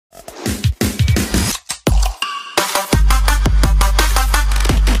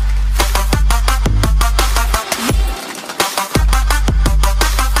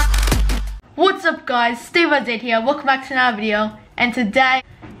guys, SteveOZ here, welcome back to another video, and today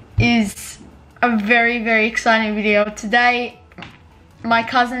is a very exciting video. Today my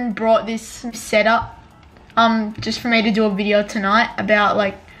cousin brought this setup just for me to do a video tonight about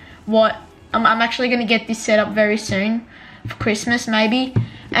like what I'm actually going to get this set up very soon for Christmas maybe,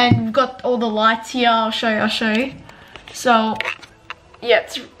 and we've got all the lights here. I'll show you. So yeah,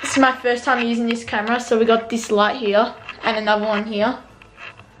 it's my first time using this camera, so we got this light here and another one here.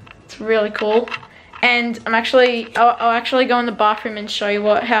 It's really cool. And I'll actually go in the bathroom and show you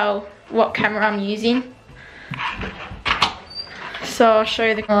what camera I'm using. So I'll show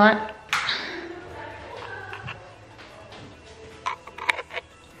you the light.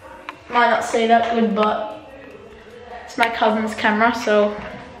 Might not see that good, but it's my cousin's camera. So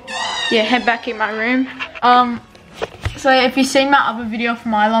yeah, head back in my room. So if you've seen my other video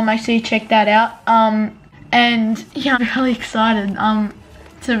from Milo, make sure you check that out. And yeah, I'm really excited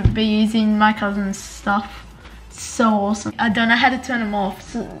to be using my cousin's stuff. It's so awesome. I don't know how to turn them off.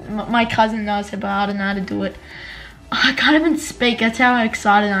 So my cousin knows it, but I don't know how to do it. I can't even speak. That's how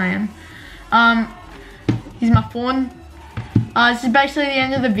excited I am. Here's my phone. This is basically the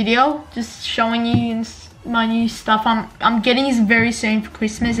end of the video. Just showing you my new stuff. I'm getting this very soon for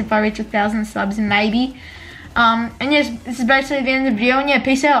Christmas if I reach 1,000 subs maybe. And yes, this is basically the end of the video. And yeah,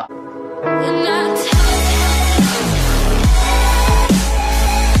 peace out.